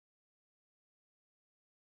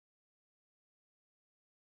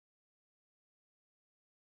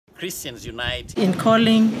Christians unite in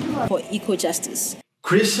calling for eco-justice.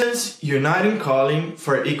 Christians unite in calling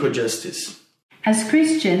for eco-justice. As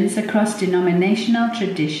Christians across denominational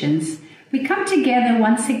traditions, we come together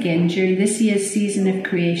once again during this year's season of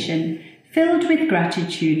creation, filled with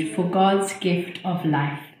gratitude for God's gift of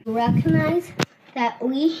life. We recognize that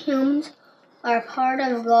we humans are part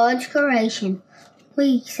of God's creation.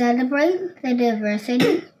 We celebrate the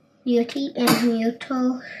diversity, beauty, and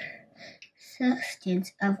mutual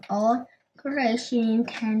substance of all creation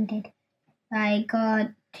intended by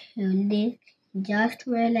God to live in just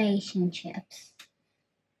relationships.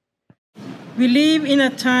 We live in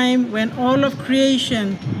a time when all of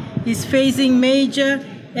creation is facing major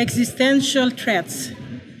existential threats.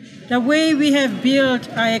 The way we have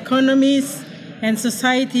built our economies and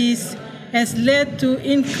societies has led to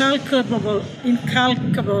incalculable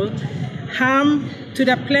harm to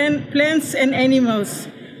the plants and animals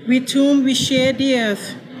with whom we share the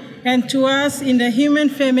earth, and to us in the human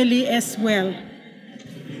family as well.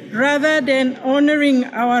 Rather than honoring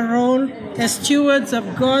our role as stewards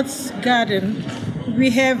of God's garden, we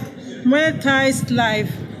have monetized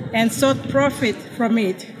life and sought profit from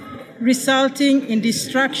it, resulting in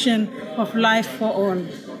destruction of life for all.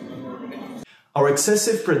 Our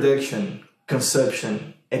excessive production,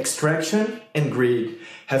 consumption, extraction, and greed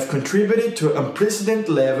have contributed to unprecedented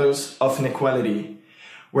levels of inequality,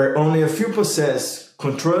 where only a few possess,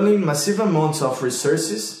 controlling massive amounts of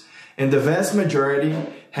resources, and the vast majority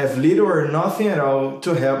have little or nothing at all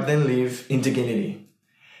to help them live in dignity.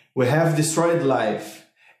 We have destroyed life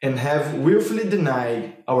and have willfully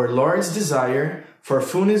denied our Lord's desire for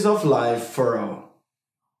fullness of life for all.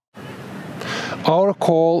 Our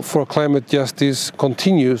call for climate justice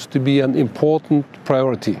continues to be an important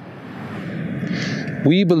priority.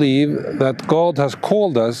 We believe that God has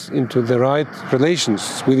called us into the right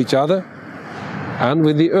relations with each other and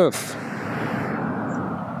with the earth.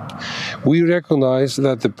 We recognize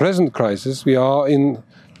that the present crisis we are in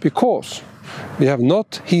because we have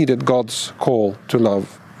not heeded God's call to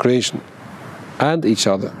love creation and each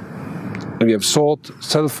other, and we have sought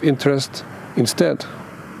self-interest instead.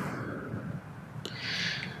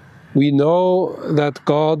 We know that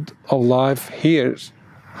God of life hears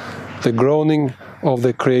the groaning of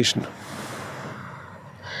the creation.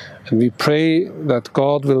 And we pray that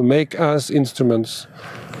God will make us instruments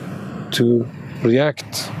to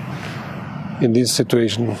react in this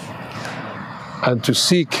situation and to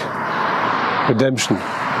seek redemption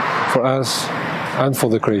for us and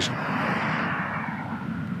for the creation.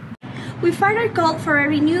 We further call for a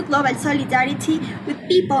renewed global solidarity with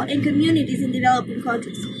people and communities in developing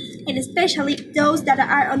countries, and especially those that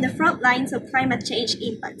are on the front lines of climate change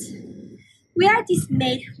impacts. We are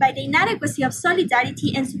dismayed by the inadequacy of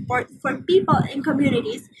solidarity and support for people and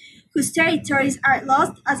communities whose territories are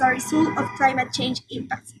lost as a result of climate change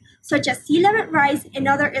impacts, such as sea level rise and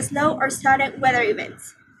other slow or sudden weather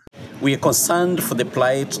events. We are concerned for the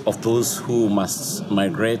plight of those who must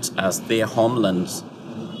migrate as their homelands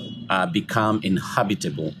become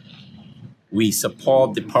inhabitable. We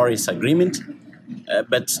support the Paris Agreement,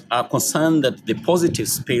 but are concerned that the positive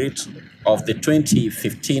spirit of the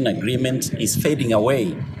 2015 agreement is fading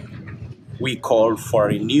away. We call for a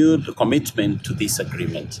renewed commitment to this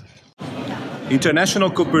agreement.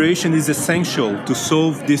 International cooperation is essential to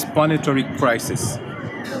solve this planetary crisis.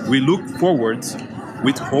 We look forward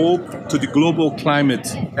with hope to the Global Climate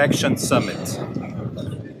Action Summit,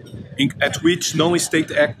 at which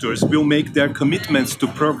non-state actors will make their commitments to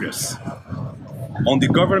progress. On the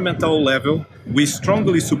governmental level, we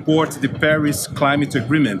strongly support the Paris Climate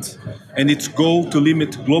Agreement and its goal to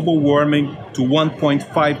limit global warming to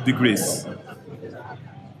 1.5 degrees,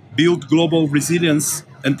 build global resilience,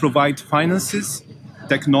 and provide finances,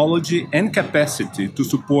 technology, and capacity to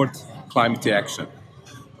support climate action.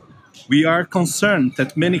 We are concerned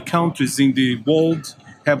that many countries in the world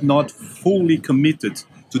have not fully committed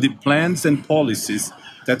to the plans and policies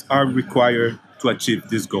that are required to achieve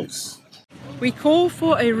these goals. We call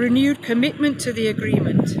for a renewed commitment to the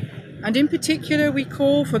agreement, and in particular we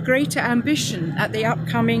call for greater ambition at the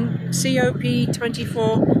upcoming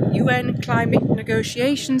COP24 UN climate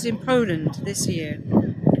negotiations in Poland this year.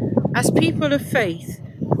 As people of faith,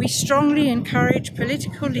 we strongly encourage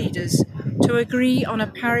political leaders to agree on a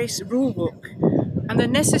Paris rulebook and the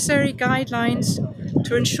necessary guidelines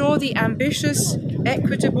to ensure the ambitious,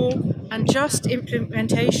 equitable and just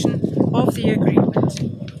implementation of the agreement.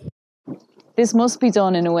 This must be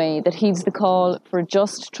done in a way that heeds the call for a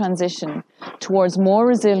just transition towards more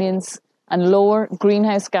resilience and lower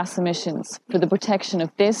greenhouse gas emissions for the protection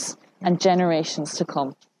of this and generations to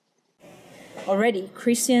come. Already,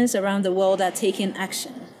 Christians around the world are taking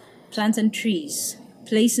action. planting trees,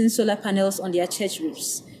 placing solar panels on their church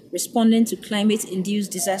roofs, responding to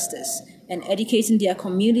climate-induced disasters, and educating their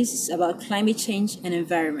communities about climate change and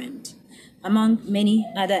environment, among many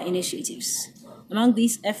other initiatives. Among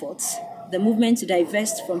these efforts, the movement to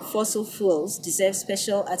divest from fossil fuels deserves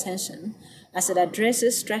special attention as it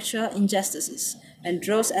addresses structural injustices and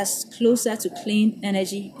draws us closer to clean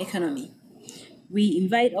energy economy. We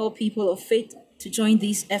invite all people of faith to join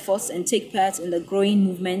these efforts and take part in the growing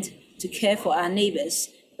movement to care for our neighbors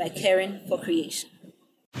by caring for creation.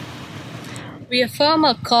 We affirm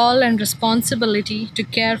our call and responsibility to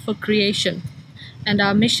care for creation and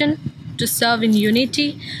our mission to serve in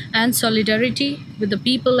unity and solidarity with the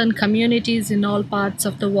people and communities in all parts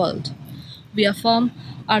of the world. We affirm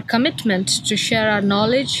our commitment to share our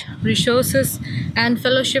knowledge, resources, and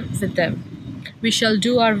fellowship with them. We shall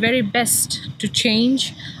do our very best to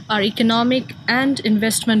change our economic and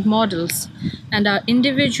investment models and our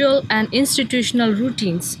individual and institutional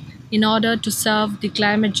routines in order to serve the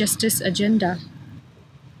climate justice agenda.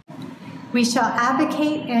 We shall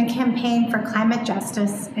advocate and campaign for climate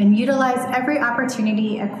justice and utilize every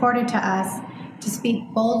opportunity accorded to us to speak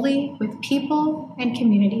boldly with people and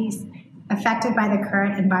communities affected by the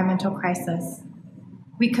current environmental crisis.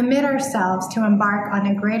 We commit ourselves to embark on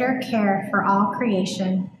a greater care for all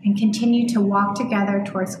creation and continue to walk together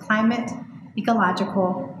towards climate,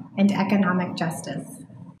 ecological, and economic justice.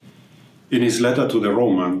 In his letter to the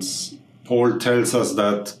Romans, Paul tells us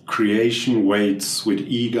that creation waits with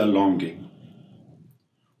eager longing.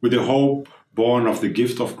 With the hope born of the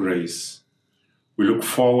gift of grace, we look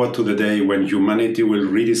forward to the day when humanity will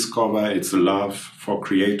rediscover its love for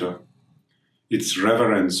Creator, its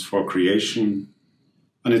reverence for creation,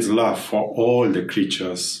 and its love for all the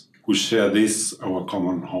creatures who share this, our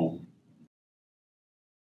common home.